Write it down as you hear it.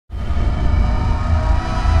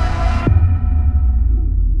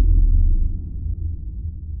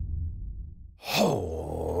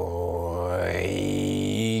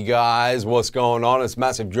guys, what's going on? It's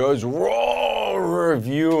MassiveJoes RAW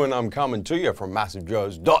review, and I'm coming to you from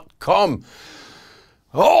MassiveJoes.com.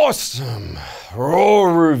 Awesome raw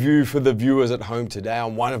review for the viewers at home today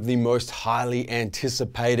on one of the most highly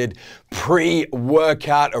anticipated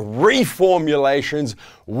pre-workout reformulations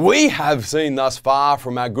we have seen thus far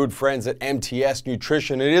from our good friends at MTS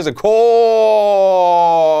Nutrition. It is, of course,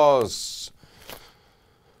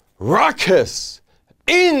 Ruckus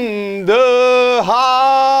in the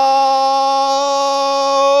house.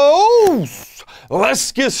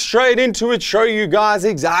 Let's get straight into it, show you guys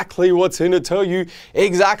exactly what's in it, tell you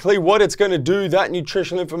exactly what it's going to do. That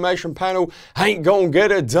nutritional information panel ain't gonna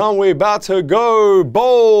get it done. We're about to go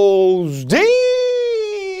balls deep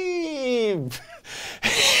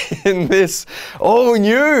in this all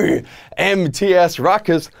new MTS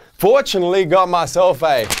Ruckus. Fortunately, got myself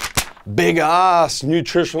a big ass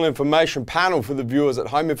nutritional information panel for the viewers at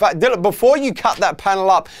home. In fact, Dylan, before you cut that panel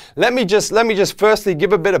up, let me just firstly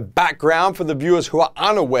give a bit of background for the viewers who are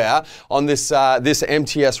unaware on this this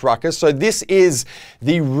MTS Ruckus. So this is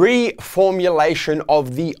the reformulation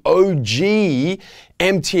of the OG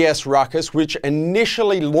MTS Ruckus, which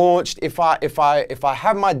initially launched, if I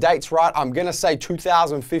have my dates right, I'm gonna say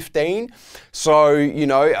 2015. So, you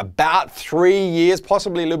know, about 3 years,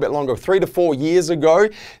 possibly a little bit longer, 3 to 4 years ago.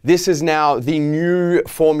 This is now the new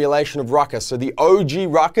formulation of Ruckus. So the OG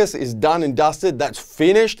Ruckus is done and dusted, that's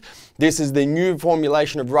finished. This is the new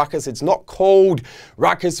formulation of Ruckus. It's not called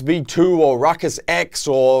Ruckus V2 or Ruckus X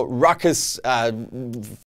or Ruckus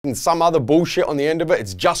and some other bullshit on the end of it.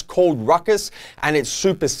 It's just called Ruckus, and it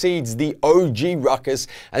supersedes the OG Ruckus,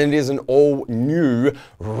 and it is an all new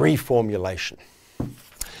reformulation.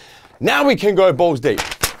 Now we can go balls deep.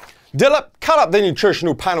 Dylan, cut up the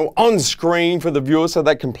nutritional panel on screen for the viewers so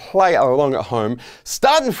they can play along at home.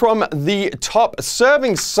 Starting from the top,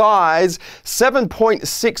 serving size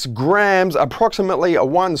 7.6 grams, approximately a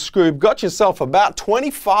 1 scoop. Got yourself about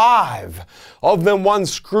 25 of them one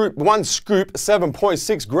scoop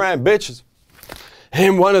 7.6 gram bitches.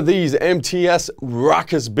 And one of these MTS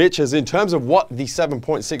Ruckus bitches, in terms of what the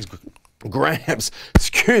 7.6 grams,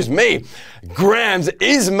 excuse me, grams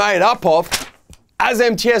is made up of. As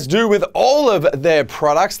MTS do with all of their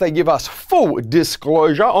products, they give us full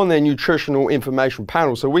disclosure on their nutritional information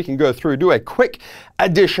panel, so we can go through, do a quick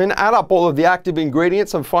addition, add up all of the active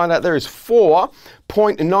ingredients and find out there is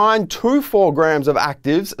 4.924 grams of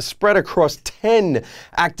actives spread across 10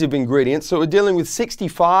 active ingredients. So we're dealing with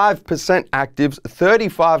 65% actives,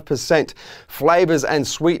 35% flavors and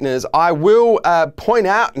sweeteners. I will point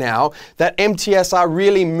out now that MTS are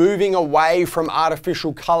really moving away from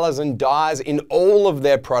artificial colors and dyes in all of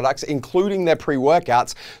their products, including their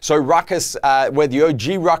pre-workouts. So Ruckus, where the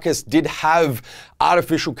OG Ruckus did have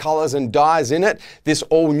artificial colors and dyes in it, this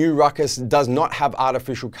all new Ruckus does not have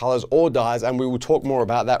artificial colors or dyes, and we will talk more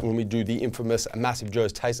about that when we do the infamous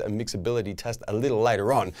MassiveJoes taste and mixability test a little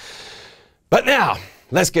later on. But now,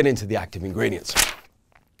 let's get into the active ingredients.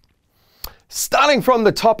 Starting from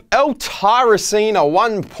the top, L-tyrosine, a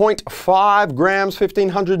 1.5 grams,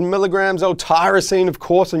 1500 milligrams. L-tyrosine, of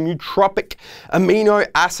course, a nootropic amino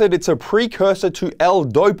acid. It's a precursor to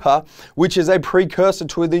L-dopa, which is a precursor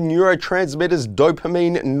to the neurotransmitters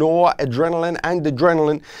dopamine, noradrenaline, and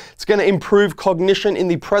adrenaline. It's going to improve cognition in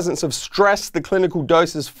the presence of stress. The clinical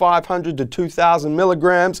dose is 500 to 2000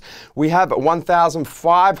 milligrams. We have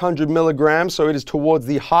 1500 milligrams, so it is towards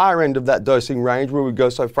the higher end of that dosing range, where we go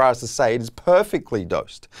so far as to say it is perfectly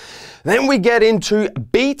dosed. Then we get into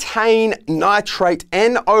betaine nitrate,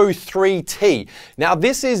 NO3T. Now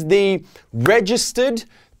this is the registered,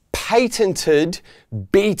 patented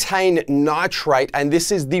betaine nitrate, and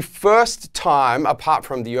this is the first time, apart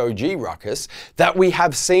from the OG Ruckus, that we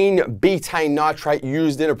have seen betaine nitrate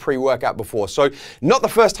used in a pre-workout before. So not the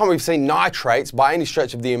first time we've seen nitrates by any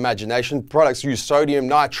stretch of the imagination. Products use sodium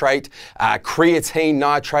nitrate, creatine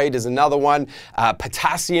nitrate is another one,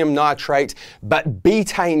 potassium nitrate, but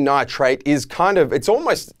betaine nitrate is it's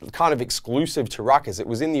almost kind of exclusive to Ruckus. It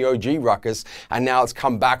was in the OG Ruckus, and now it's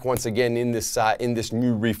come back once again in this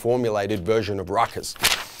new reformulated version of Ruckus.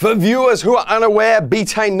 For viewers who are unaware,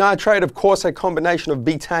 betaine nitrate, of course, a combination of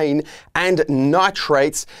betaine and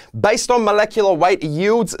nitrates. Based on molecular weight,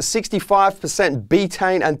 yields 65%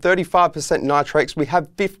 betaine and 35% nitrates. We have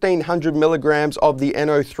 1500 milligrams of the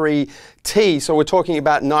NO3T, so we're talking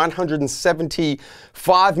about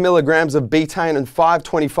 975 milligrams of betaine and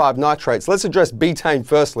 525 nitrates. Let's address betaine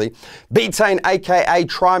firstly. Betaine, aka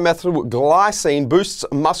trimethylglycine, boosts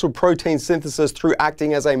muscle protein synthesis through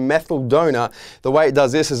acting as a methyl donor. The way it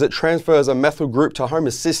does this this is it transfers a methyl group to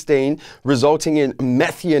homocysteine, resulting in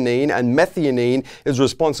methionine, and methionine is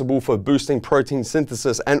responsible for boosting protein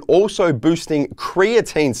synthesis and also boosting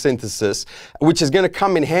creatine synthesis, which is going to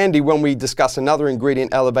come in handy when we discuss another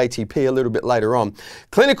ingredient, Elevate-ATP, a little bit later on.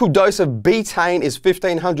 Clinical dose of betaine is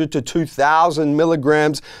 1,500 to 2,000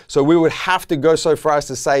 milligrams, so we would have to go so far as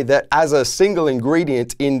to say that as a single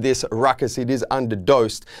ingredient in this Ruckus, it is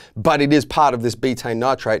underdosed, but it is part of this betaine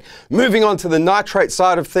nitrate. Moving on to the nitrate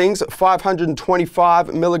side of things,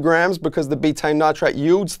 525 milligrams because the betaine nitrate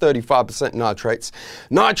yields 35% nitrates.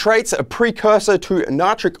 Nitrates, a precursor to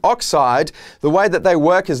nitric oxide. The way that they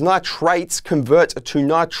work is nitrates convert to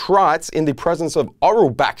nitrites in the presence of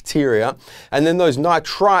oral bacteria, and then those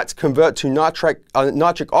nitrites convert to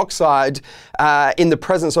nitric oxide in the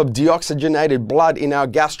presence of deoxygenated blood in our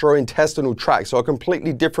gastrointestinal tract. So a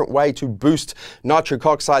completely different way to boost nitric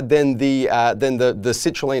oxide than the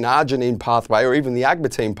citrulline-arginine pathway or even the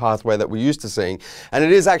agmatine pathway that we're used to seeing. And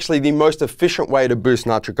it is actually the most efficient way to boost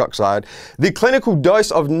nitric oxide. The clinical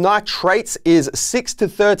dose of nitrates is 6 to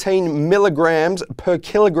 13 milligrams per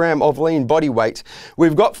kilogram of lean body weight.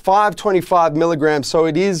 We've got 525 milligrams, so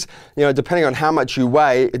it is, depending on how much you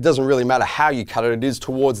weigh, it doesn't really matter how you cut it, it is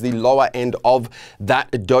towards the lower end of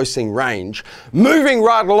that dosing range. Moving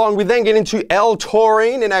right along, we then get into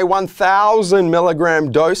L-taurine in a 1,000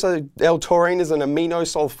 milligram dose. L-taurine is an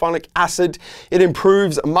aminosulfonic acid. It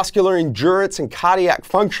improves muscular endurance and cardiac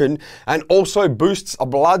function and also boosts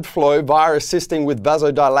blood flow via assisting with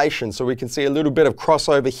vasodilation. So we can see a little bit of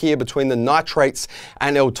crossover here between the nitrates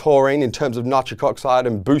and L-taurine in terms of nitric oxide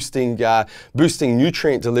and boosting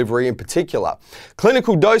nutrient delivery in particular.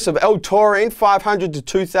 Clinical dose of L-taurine, 500 to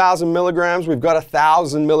 2,000 milligrams. We've got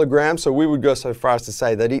 1,000 milligrams, so we would go so far as to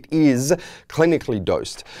say that it is clinically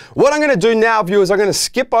dosed. What I'm going to do now, viewers, I'm going to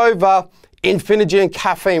skip over Infinergy and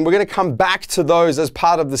caffeine. We're going to come back to those as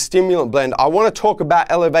part of the stimulant blend. I want to talk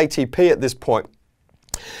about Elevate-ATP at this point.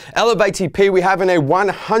 Elevate-ATP we have in a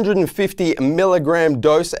 150 milligram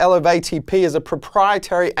dose. Elevate-ATP is a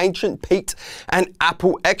proprietary ancient peat and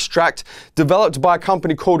apple extract developed by a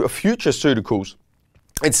company called Futureceuticals.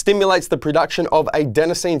 It stimulates the production of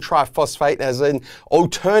adenosine triphosphate as an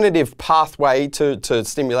alternative pathway to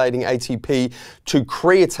stimulating ATP to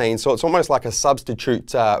creatine. So it's almost like a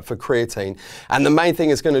substitute for creatine. And the main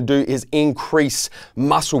thing it's going to do is increase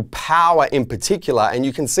muscle power in particular. And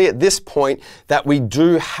you can see at this point that we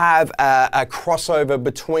do have a crossover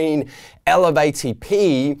between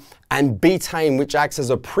Elevate-ATP and betaine, which acts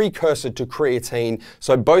as a precursor to creatine.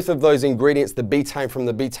 So both of those ingredients, the betaine from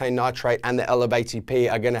the betaine nitrate and the Elevate-ATP,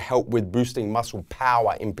 are going to help with boosting muscle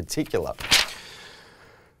power in particular.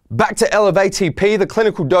 Back to Elevate-ATP, the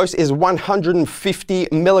clinical dose is 150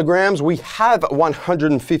 milligrams. We have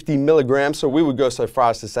 150 milligrams, so we would go so far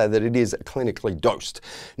as to say that it is clinically dosed.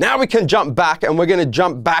 Now we can jump back, and we're going to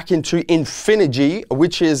jump back into Infinergy,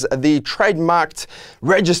 which is the trademarked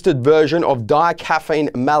registered version of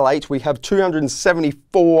dicaffeine malate. We have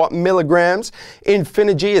 274 milligrams.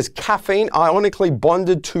 Infinergy is caffeine ionically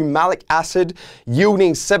bonded to malic acid,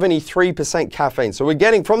 yielding 73% caffeine. So we're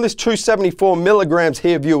getting from this 274 milligrams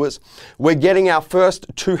here, viewers, we're getting our first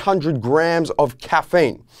 200 grams of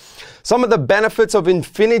caffeine. Some of the benefits of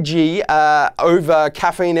Infinergy over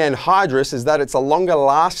caffeine anhydrous is that it's a longer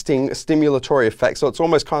lasting stimulatory effect. So it's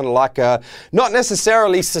almost kind of like a, not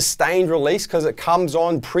necessarily sustained release because it comes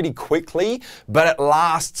on pretty quickly, but it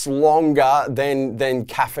lasts longer than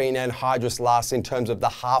caffeine anhydrous lasts in terms of the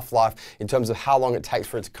half-life, in terms of how long it takes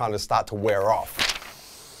for it to kind of start to wear off.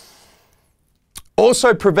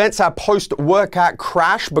 Also prevents our post-workout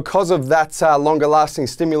crash because of that longer lasting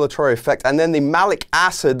stimulatory effect. And then the malic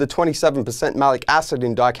acid, the 27% malic acid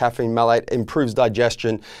in dicaffeine malate, improves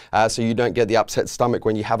digestion so you don't get the upset stomach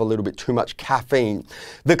when you have a little bit too much caffeine.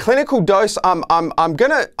 The clinical dose,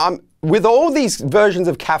 with all these versions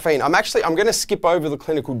of caffeine, I'm going to skip over the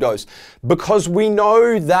clinical dose because we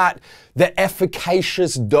know that the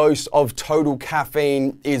efficacious dose of total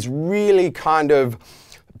caffeine is really kind of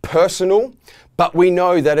personal. But we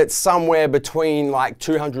know that it's somewhere between like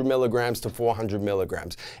 200 milligrams to 400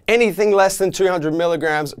 milligrams. Anything less than 200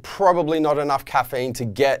 milligrams, probably not enough caffeine to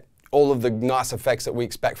get all of the nice effects that we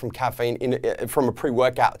expect from caffeine from a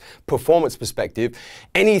pre-workout performance perspective.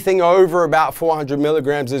 Anything over about 400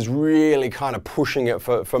 milligrams is really kind of pushing it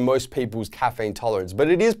for most people's caffeine tolerance. But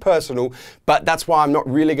it is personal, but that's why I'm not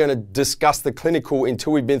really going to discuss the clinical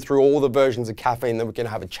until we've been through all the versions of caffeine, then we can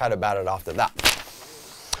have a chat about it after that.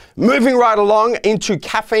 Moving right along into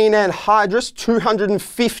caffeine anhydrous,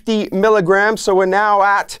 250 milligrams. So we're now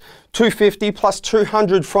at 250 plus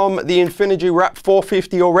 200 from the Infinergy, we're at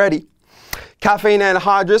 450 already. Caffeine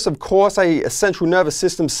anhydrous, of course, a central nervous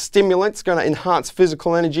system stimulant. It's going to enhance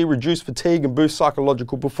physical energy, reduce fatigue, and boost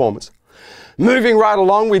psychological performance. Moving right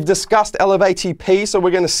along, we've discussed Elevate ATP, so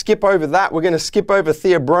we're going to skip over that. We're going to skip over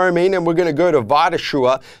theobromine, and we're going to go to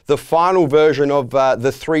VitaSure, the final version of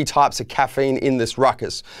the 3 types of caffeine in this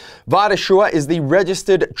ruckus. VitaSure is the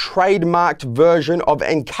registered trademarked version of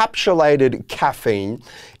encapsulated caffeine.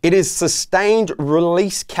 It is sustained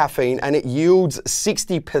release caffeine, and it yields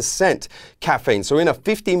 60% caffeine. So in a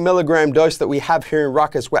 50 milligram dose that we have here in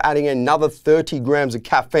Ruckus, we're adding another 30 grams of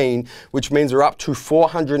caffeine, which means we're up to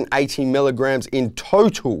 480 milligrams in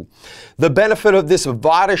total. The benefit of this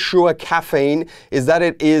VitaSure caffeine is that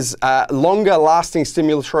it is longer lasting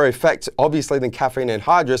stimulatory effect, obviously, than caffeine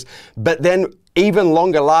anhydrous, but then even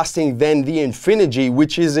longer lasting than the Infinity,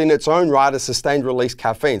 which is in its own right a sustained release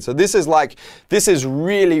caffeine. So this is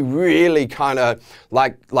really kind of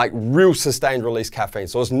like real sustained release caffeine.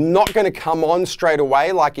 So it's not going to come on straight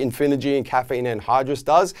away like Infinity and caffeine anhydrous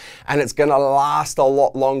does, and it's going to last a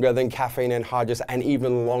lot longer than caffeine anhydrous and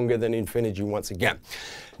even longer than Infinity once again.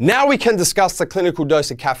 Now we can discuss the clinical dose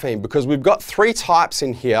of caffeine, because we've got 3 types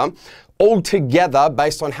in here. Altogether,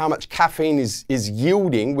 based on how much caffeine is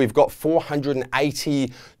yielding, we've got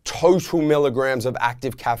 480 total milligrams of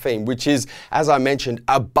active caffeine, which is, as I mentioned,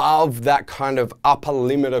 above that kind of upper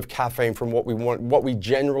limit of caffeine from what we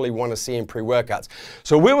generally want to see in pre-workouts.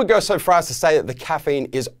 So we would go so far as to say that the caffeine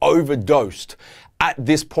is overdosed at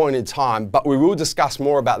this point in time, but we will discuss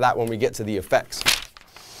more about that when we get to the effects.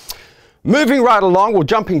 Moving right along, or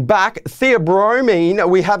jumping back, theobromine,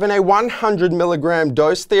 we have in a 100 milligram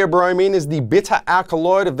dose. Theobromine is the bitter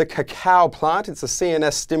alkaloid of the cacao plant. It's a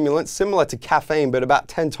CNS stimulant similar to caffeine, but about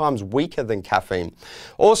 10 times weaker than caffeine.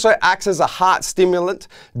 Also acts as a heart stimulant,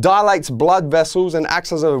 dilates blood vessels, and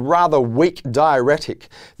acts as a rather weak diuretic.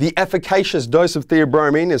 The efficacious dose of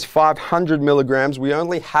theobromine is 500 milligrams. We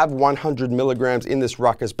only have 100 milligrams in this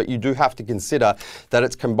ruckus, but you do have to consider that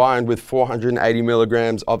it's combined with 480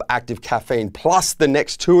 milligrams of active caffeine plus the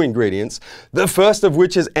next 2 ingredients, the first of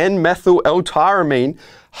which is N-methyl-L-tyramine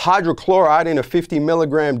hydrochloride in a 50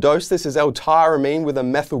 milligram dose. This is L-tyramine with a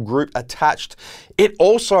methyl group attached. It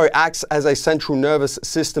also acts as a central nervous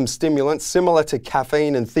system stimulant similar to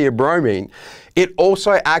caffeine and theobromine. It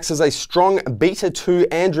also acts as a strong beta-2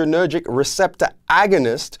 adrenergic receptor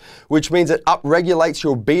agonist, which means it upregulates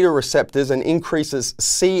your beta receptors and increases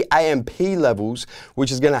cAMP levels, which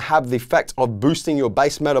is going to have the effect of boosting your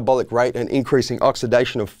base metabolic rate and increasing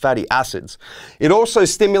oxidation of fatty acids. It also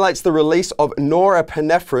stimulates the release of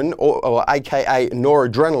norepinephrine, or aka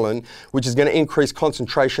noradrenaline, which is going to increase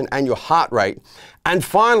concentration and your heart rate. And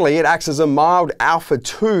finally, it acts as a mild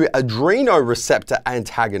alpha-2 adrenoreceptor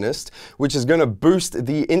antagonist, which is going to boost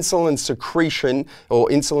the insulin secretion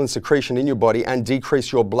in your body and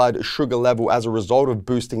decrease your blood sugar level as a result of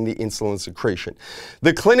boosting the insulin secretion.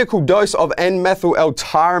 The clinical dose of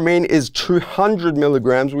N-methyl-L-tyramine is 200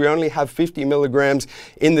 milligrams. We only have 50 milligrams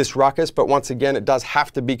in this ruckus, but once again, it does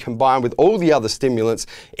have to be combined with all the other stimulants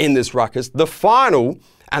in this ruckus. The final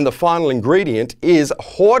ingredient is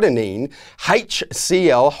hordenine,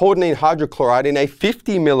 HCl, hordenine hydrochloride in a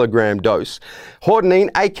 50 milligram dose. Hordenine,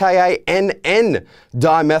 aka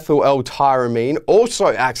NN-dimethyl-L-tyramine, also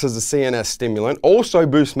acts as a CNS stimulant, also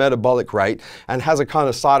boosts metabolic rate, and has a kind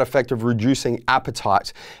of side effect of reducing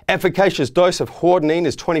appetite. Efficacious dose of hordenine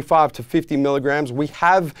is 25 to 50 milligrams. We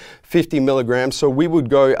have 50 milligrams, so we would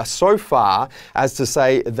go so far as to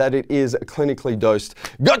say that it is clinically dosed.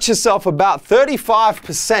 Got yourself about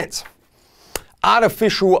 35%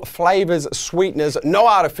 artificial flavors, sweeteners, no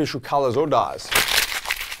artificial colors or dyes.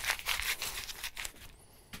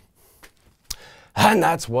 And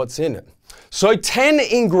that's what's in it. So 10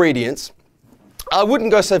 ingredients. I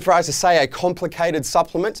wouldn't go so far as to say a complicated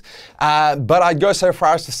supplement, but I'd go so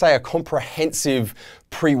far as to say a comprehensive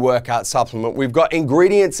pre-workout supplement. We've got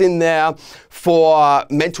ingredients in there for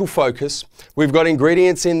mental focus. We've got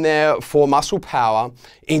ingredients in there for muscle power,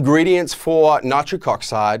 ingredients for nitric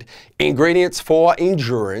oxide, ingredients for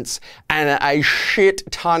endurance, and a shit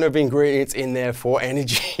ton of ingredients in there for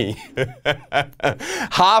energy.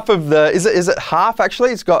 Half of the, is it half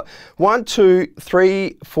actually? It's got 1, 2,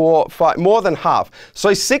 3, 4, 5, more than half.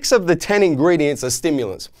 So 6 of the 10 ingredients are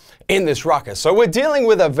stimulants in this ruckus. So we're dealing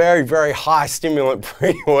with a very, very high stimulant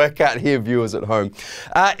pre-workout here, viewers at home.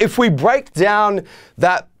 If we break down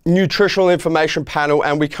that nutritional information panel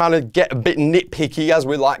and we kind of get a bit nitpicky, as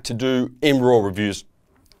we like to do in raw reviews,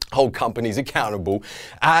 hold companies accountable,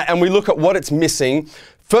 and we look at what it's missing.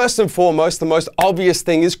 First and foremost, the most obvious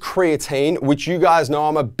thing is creatine, which you guys know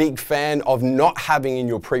I'm a big fan of not having in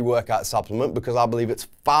your pre-workout supplement, because I believe it's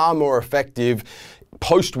far more effective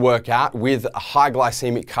post-workout with high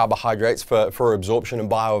glycemic carbohydrates for absorption and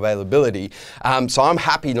bioavailability. So I'm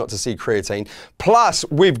happy not to see creatine. Plus,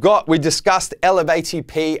 we discussed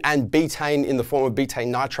Eleva-ATP and betaine in the form of betaine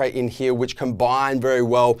nitrate in here, which combine very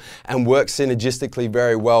well and work synergistically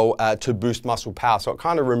very well to boost muscle power. So it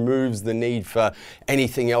kind of removes the need for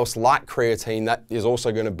anything else like creatine that is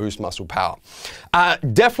also going to boost muscle power.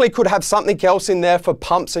 Definitely could have something else in there for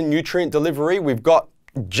pumps and nutrient delivery. We've got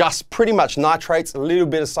just pretty much nitrates, a little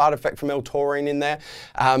bit of side effect from L-taurine in there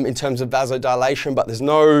in terms of vasodilation, but there's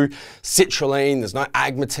no citrulline, there's no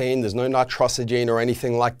agmatine, there's no nitrosogene or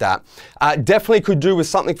anything like that. Definitely could do with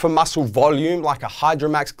something for muscle volume, like a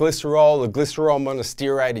Hydromax glycerol, a glycerol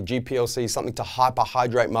monostearate, a GPLC, something to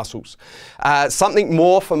hyperhydrate muscles. Something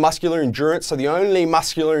more for muscular endurance. So the only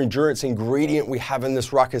muscular endurance ingredient we have in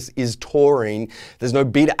this Ruckus is taurine. There's no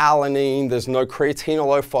beta-alanine, there's no creatine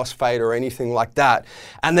phosphate or anything like that.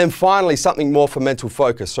 And then finally, something more for mental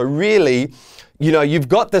focus. So really, you know, you've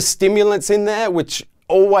got the stimulants in there, which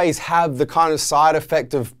always have the kind of side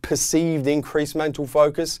effect of perceived increased mental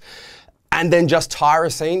focus, and then just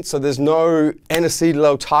tyrosine. So there's no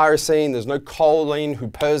N-acetyl-L-tyrosine, there's no choline,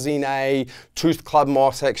 huperzine A, tooth club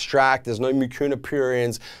moss extract, there's no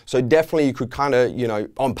mucunapurines. So definitely you could kind of, you know,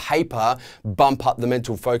 on paper, bump up the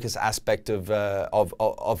mental focus aspect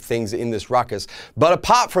of things in this Ruckus. But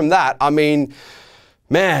apart from that, I mean,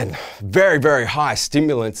 man, very, very high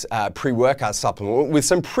stimulants pre-workout supplement with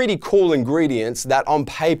some pretty cool ingredients that on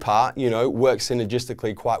paper, you know, work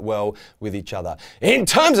synergistically quite well with each other. In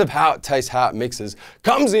terms of how it tastes, how it mixes,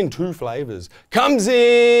 comes in two flavors. Comes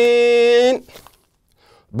in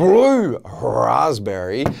blue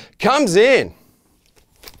raspberry, comes in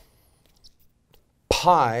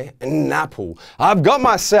pineapple. I've got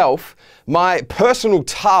myself my personal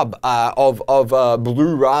tub of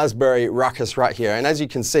blue raspberry Ruckus right here, and as you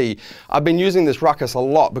can see, I've been using this Ruckus a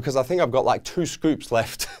lot because I think I've got like 2 scoops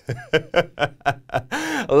left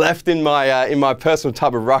left in my personal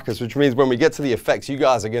tub of Ruckus, which means when we get to the effects, you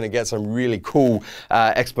guys are going to get some really cool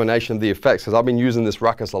explanation of the effects, because I've been using this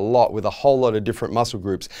Ruckus a lot with a whole lot of different muscle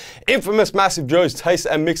groups. Infamous MassiveJoes taste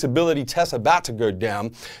and mixability test about to go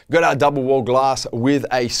down. Got our double wall glass with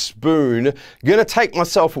a spoon. Gonna take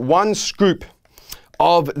myself 1 scoop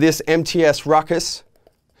of this MTS Ruckus,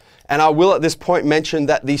 and I will at this point mention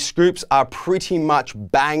that these scoops are pretty much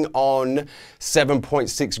bang on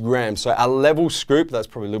 7.6 grams. So a level scoop, that's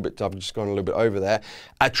probably a little bit, I've just gone a little bit over there.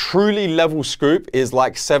 A truly level scoop is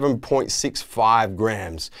like 7.65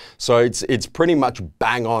 grams. So it's pretty much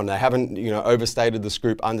bang on. They haven't, you know, overstated the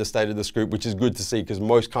scoop, understated the scoop, which is good to see because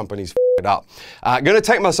most companies f it up. Gonna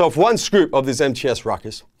take myself 1 scoop of this MTS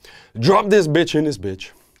Ruckus, drop this bitch in this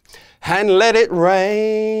bitch, and let it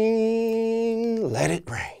rain, let it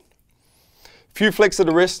rain. Few flicks of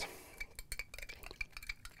the wrist.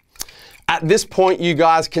 At this point, you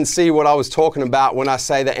guys can see what I was talking about when I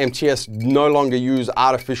say that MTS no longer use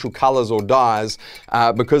artificial colors or dyes,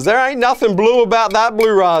 because there ain't nothing blue about that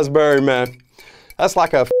blue raspberry, man. That's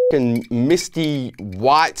like a fucking misty,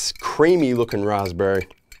 white, creamy looking raspberry.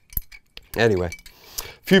 Anyway,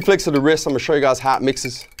 few flicks of the wrist. I'm gonna show you guys how it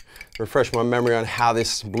mixes. Refresh my memory on how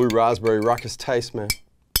this blue raspberry Ruckus tastes, man.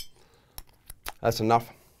 That's enough.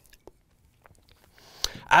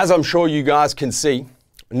 As I'm sure you guys can see,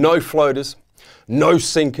 no floaters, no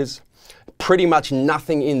sinkers, pretty much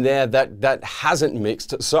nothing in there that hasn't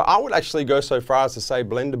mixed. So I would actually go so far as to say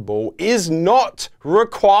blender ball is not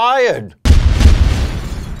required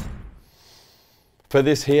for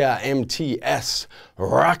this here MTS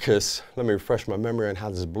Ruckus. Let me refresh my memory on how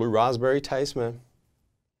this blue raspberry tastes, man.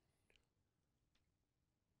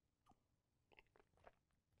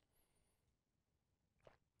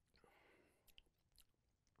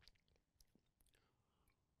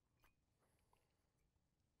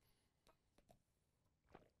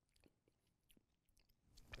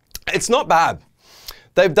 It's not bad.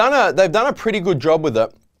 They've done a pretty good job with it.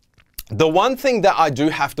 The one thing that I do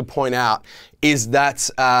have to point out is that,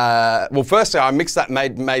 well, firstly, I mixed that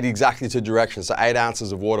made exactly to directions, so 8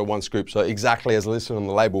 ounces of water, 1 scoop, so exactly as listed on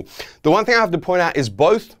the label. The one thing I have to point out is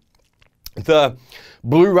both the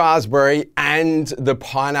blue raspberry and the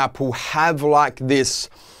pineapple have like this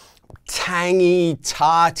tangy,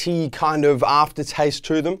 tarty kind of aftertaste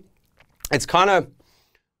to them. It's kind of,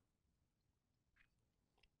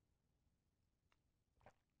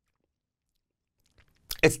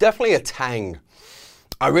 it's definitely a tang.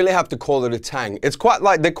 I really have to call it a tang. It's quite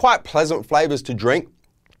like, they're quite pleasant flavors to drink.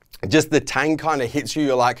 Just the tang kind of hits you.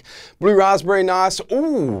 You're like, blue raspberry, nice.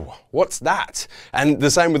 Ooh, what's that? And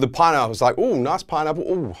the same with the pineapple. It's like, ooh, nice pineapple.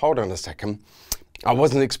 Ooh, hold on a second. I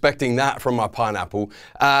wasn't expecting that from my pineapple.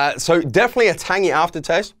 So definitely a tangy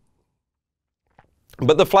aftertaste.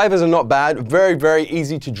 But the flavors are not bad. Very, very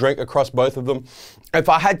easy to drink across both of them. If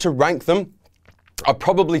I had to rank them, I'd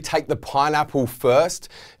probably take the pineapple first,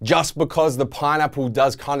 just because the pineapple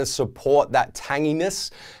does kind of support that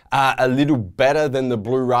tanginess a little better than the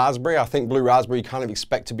blue raspberry. I think blue raspberry you kind of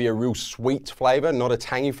expect to be a real sweet flavor, not a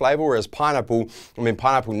tangy flavor, whereas pineapple, I mean,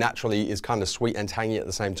 pineapple naturally is kind of sweet and tangy at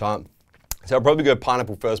the same time. So I'll probably go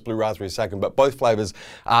pineapple first, blue raspberry second, but both flavors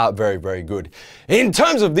are very, very good. In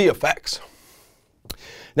terms of the effects,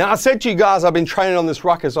 now I said to you guys, I've been training on this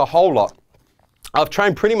Ruckus a whole lot. I've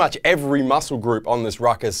trained pretty much every muscle group on this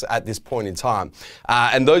Ruckus at this point in time.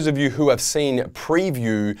 And those of you who have seen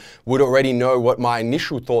preview would already know what my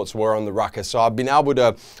initial thoughts were on the Ruckus. So I've been able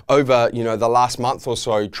to, over the last month or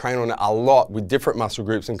so, train on it a lot with different muscle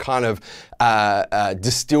groups and kind of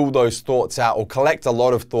distill those thoughts out, or collect a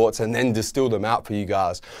lot of thoughts and then distill them out for you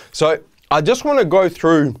guys. So I just want to go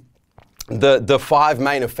through the 5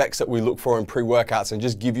 main effects that we look for in pre-workouts and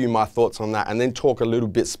just give you my thoughts on that, and then talk a little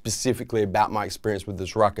bit specifically about my experience with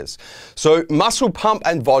this Ruckus. So muscle pump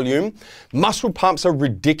and volume. Muscle pumps are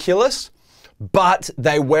ridiculous, but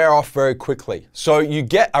they wear off very quickly. So you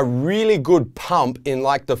get a really good pump in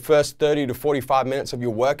like the first 30 to 45 minutes of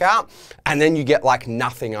your workout, and then you get like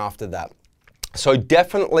nothing after that. So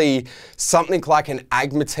definitely something like an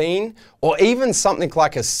agmatine, or even something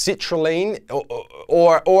like a citrulline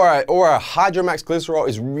or a Hydromax glycerol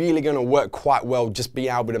is really going to work quite well, just being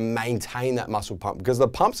able to maintain that muscle pump, because the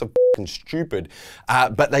pumps are fucking stupid,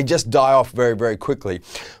 but they just die off very, very quickly.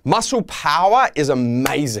 Muscle power is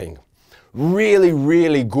amazing. Really,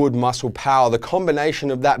 really good muscle power. The combination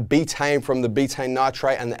of that betaine from the betaine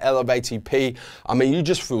nitrate and the Elevate ATP, I mean, you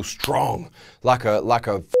just feel strong, like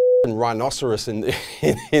a rhinoceros in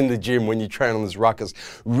the gym when you train on this Ruckus.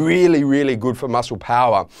 Really, really good for muscle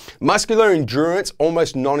power. Muscular endurance,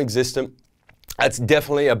 almost non-existent. That's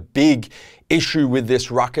definitely a big issue with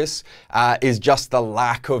this Ruckus, is just the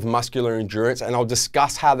lack of muscular endurance, and I'll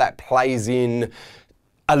discuss how that plays in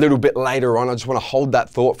a little bit later on. I just want to hold that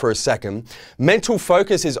thought for a second. Mental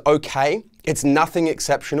focus is okay. It's nothing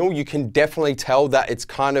exceptional. You can definitely tell that it's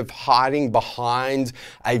kind of hiding behind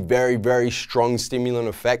a very, very strong stimulant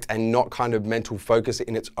effect and not kind of mental focus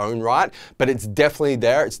in its own right, but it's definitely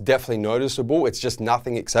there. It's definitely noticeable. It's just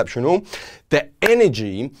nothing exceptional. The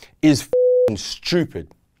energy is f***ing stupid.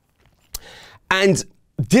 And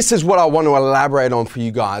this is what I want to elaborate on for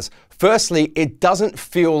you guys. Firstly, it doesn't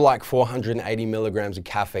feel like 480 milligrams of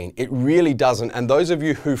caffeine. It really doesn't. And those of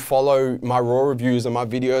you who follow my raw reviews and my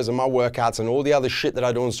videos and my workouts and all the other shit that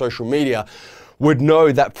I do on social media would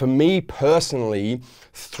know that for me personally,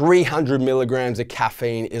 300 milligrams of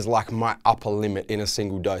caffeine is like my upper limit in a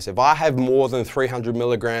single dose. If I have more than 300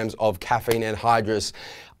 milligrams of caffeine anhydrous,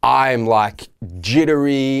 I'm like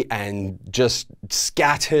jittery and just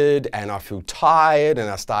scattered, and I feel tired and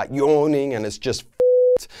I start yawning, and it's just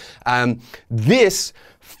this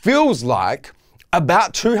feels like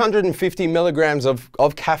about 250 milligrams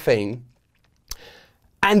of caffeine,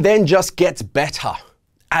 and then just gets better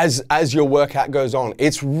as your workout goes on.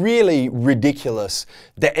 It's really ridiculous,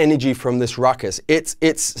 the energy from this Ruckus.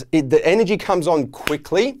 The energy comes on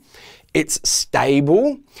quickly, it's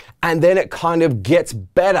stable, and then it kind of gets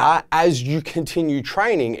better as you continue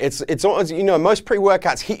training. It's almost, most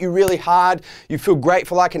pre-workouts hit you really hard, you feel great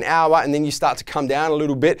for like an hour, and then you start to come down a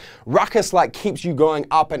little bit. Ruckus like keeps you going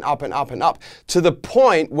up and up and up and up, to the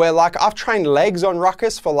point where like I've trained legs on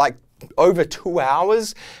Ruckus for like over 2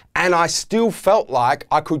 hours, and I still felt like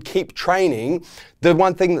I could keep training. The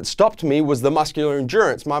one thing that stopped me was the muscular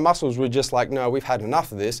endurance. My muscles were just like, no, we've had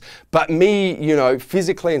enough of this. But me,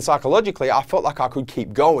 physically and psychologically, I felt like I could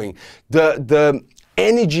keep going. The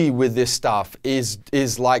energy with this stuff is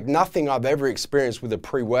like nothing I've ever experienced with a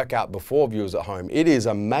pre-workout before, viewers at home. It is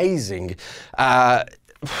amazing.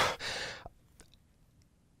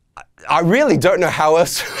 I really don't know how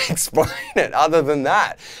else to explain it other than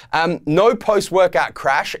that. No post-workout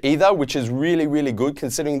crash either, which is really, really good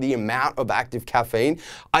considering the amount of active caffeine.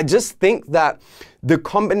 I just think that the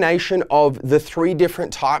combination of the 3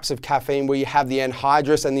 different types of caffeine, where you have the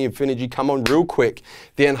anhydrous and the Infinergy come on real quick,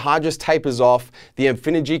 the anhydrous tapers off, the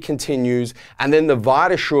Infinergy continues, and then the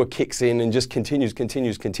VitaSure kicks in and just continues.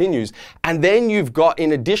 And then you've got,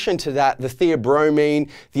 in addition to that, the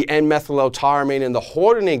theobromine, the N-methyl-L-tyramine, and the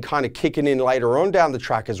hordenine kind of kicking in later on down the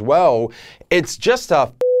track as well. It's just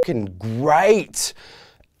a fucking great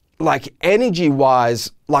like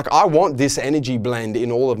energy-wise, like I want this energy blend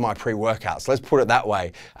in all of my pre-workouts. Let's put it that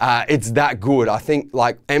way. It's that good. I think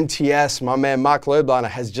like MTS, my man Mark Loebleiner,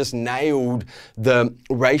 has just nailed the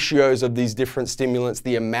ratios of these different stimulants,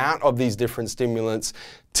 the amount of these different stimulants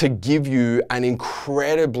to give you an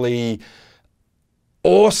incredibly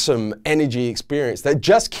awesome energy experience that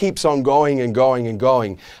just keeps on going and going and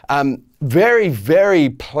going. Very,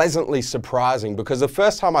 very pleasantly surprising, because the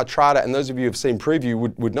first time I tried it, and those of you who've seen preview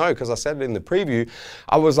would know, because I said it in the preview,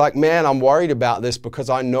 I was like, man, I'm worried about this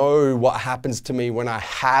because I know what happens to me when I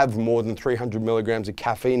have more than 300 milligrams of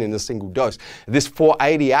caffeine in a single dose. This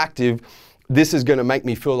 480 active, this is going to make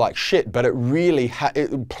me feel like shit, but it really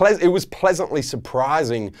it was pleasantly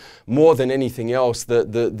surprising more than anything else,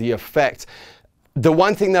 the effect. The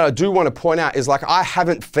one thing that I do want to point out is, like, I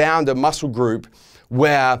haven't found a muscle group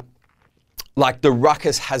where like the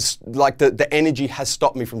ruckus has, like the energy has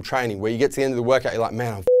stopped me from training, where you get to the end of the workout, you're like,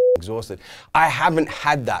 man, I'm exhausted. I haven't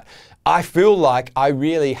had that. I feel like I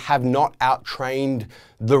really have not out-trained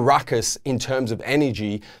the ruckus in terms of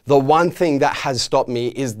energy. The one thing that has stopped me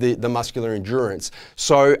is the muscular endurance.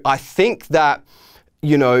 So I think that,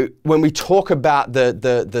 you know, when we talk about the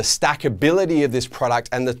stackability of this product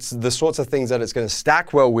and the sorts of things that it's going to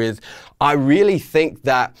stack well with, I really think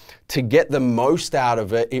that to get the most out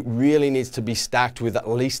of it, it really needs to be stacked with at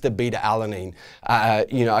least a beta-alanine.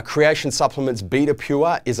 You know, a Creation Supplements Beta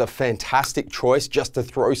Pure is a fantastic choice just to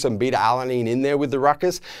throw some beta-alanine in there with the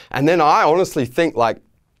ruckus. And then I honestly think, like,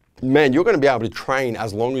 man, you're going to be able to train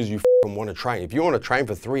as long as you want to train. If you want to train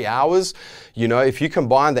for 3 hours, you know, if you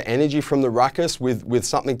combine the energy from the ruckus with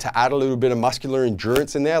something to add a little bit of muscular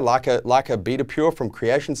endurance in there, like a Beta Pure from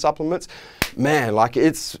Creation Supplements, man, like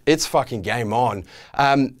it's fucking game on.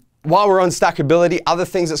 While we're on stackability, other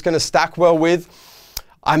things that's going to stack well with,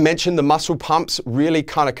 I mentioned the muscle pumps really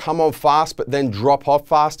kind of come on fast, but then drop off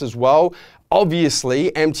fast as well.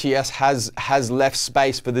 Obviously, MTS has left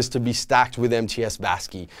space for this to be stacked with MTS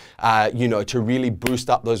Vasky, you know, to really boost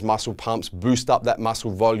up those muscle pumps, boost up that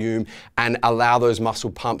muscle volume, and allow those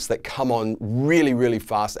muscle pumps that come on really, really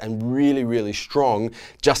fast and really, really strong,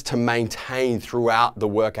 just to maintain throughout the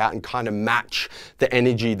workout and kind of match the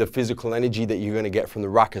energy, the physical energy that you're going to get from the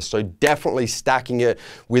ruckus. So definitely stacking it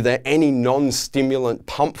with any non-stimulant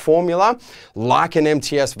pump formula, like an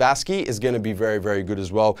MTS Vasky, is going to be very, very good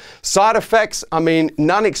as well. Side effects, I mean,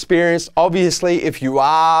 none experienced. Obviously, if you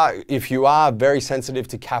are very sensitive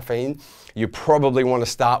to caffeine, you probably want to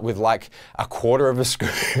start with like a quarter of a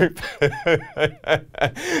scoop,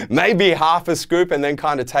 maybe half a scoop, and then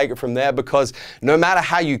kind of take it from there, because no matter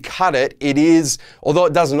how you cut it, it is, although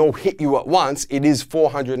it doesn't all hit you at once, it is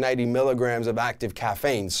 480 milligrams of active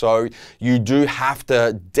caffeine. So you do have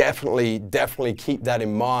to definitely keep that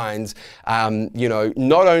in mind, you know,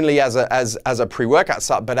 not only as a pre-workout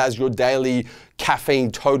sub, but as your daily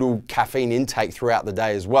total caffeine intake throughout the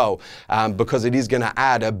day as well, because it is going to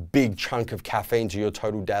add a big chunk of caffeine to your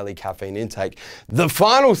total daily caffeine intake. The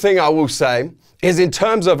final thing I will say is, in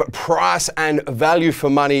terms of price and value for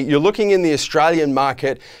money, you're looking in the Australian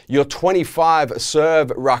market, your 25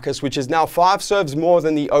 serve ruckus, which is now 5 serves more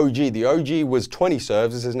than the OG. The OG was 20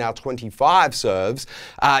 serves, this is now 25 serves.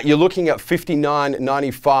 You're looking at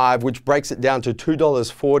 $59.95, which breaks it down to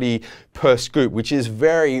 $2.40 per scoop, which is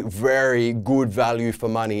very, very good value for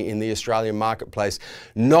money in the Australian marketplace.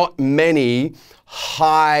 Not many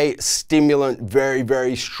high stimulant, very,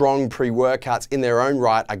 very strong pre-workouts in their own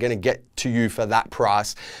right are going to get to you for that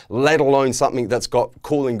price, let alone something that's got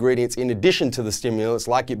cool ingredients in addition to the stimulants,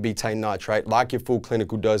 like your betaine nitrate, like your full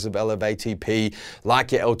clinical dose of Elevate-ATP,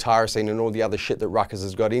 like your L-tyrosine, and all the other shit that Ruckus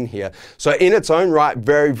has got in here. So in its own right,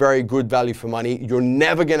 very, very good value for money. You're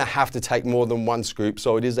never going to have to take more than 1 scoop,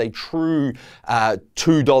 so it is a true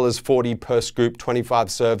 $2.40 per scoop,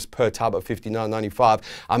 25 serves per tub at $59.95.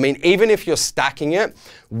 I mean, even if you're stacking it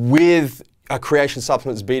with a Creation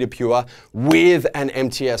Supplements Beta Pure with an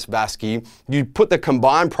MTS Vasky, you put the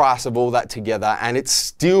combined price of all that together, and it's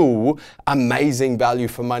still amazing value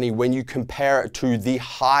for money when you compare it to the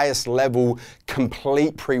highest level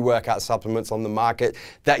complete pre-workout supplements on the market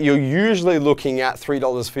that you're usually looking at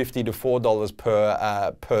 $3.50 to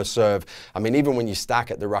 $4 per serve. I mean, even when you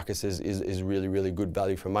stack it, the Ruckus is really, really good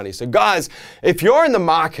value for money. So guys, if you're in the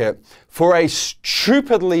market for a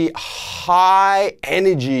stupidly high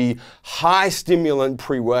energy, high stimulant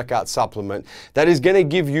pre-workout supplement that is going to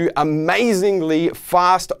give you amazingly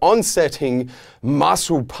fast onsetting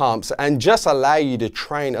muscle pumps and just allow you to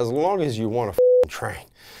train as long as you want to train,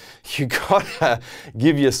 you gotta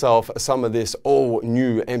give yourself some of this all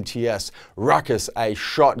new MTS Ruckus a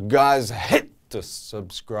shot. Guys, hit the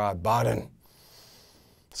subscribe button.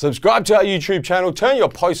 Subscribe to our YouTube channel, turn your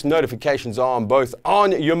post notifications on both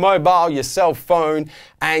on your mobile, your cell phone,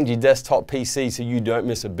 and your desktop PC so you don't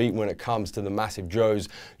miss a beat when it comes to the MassiveJoes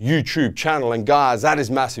YouTube channel. And guys, that is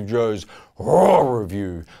MassiveJoes RAW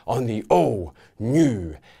review on the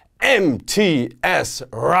all-new MTS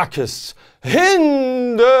Ruckus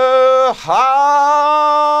in the house.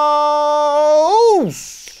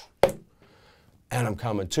 And I'm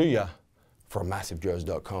coming to you from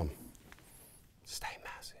MassiveJoes.com. Stay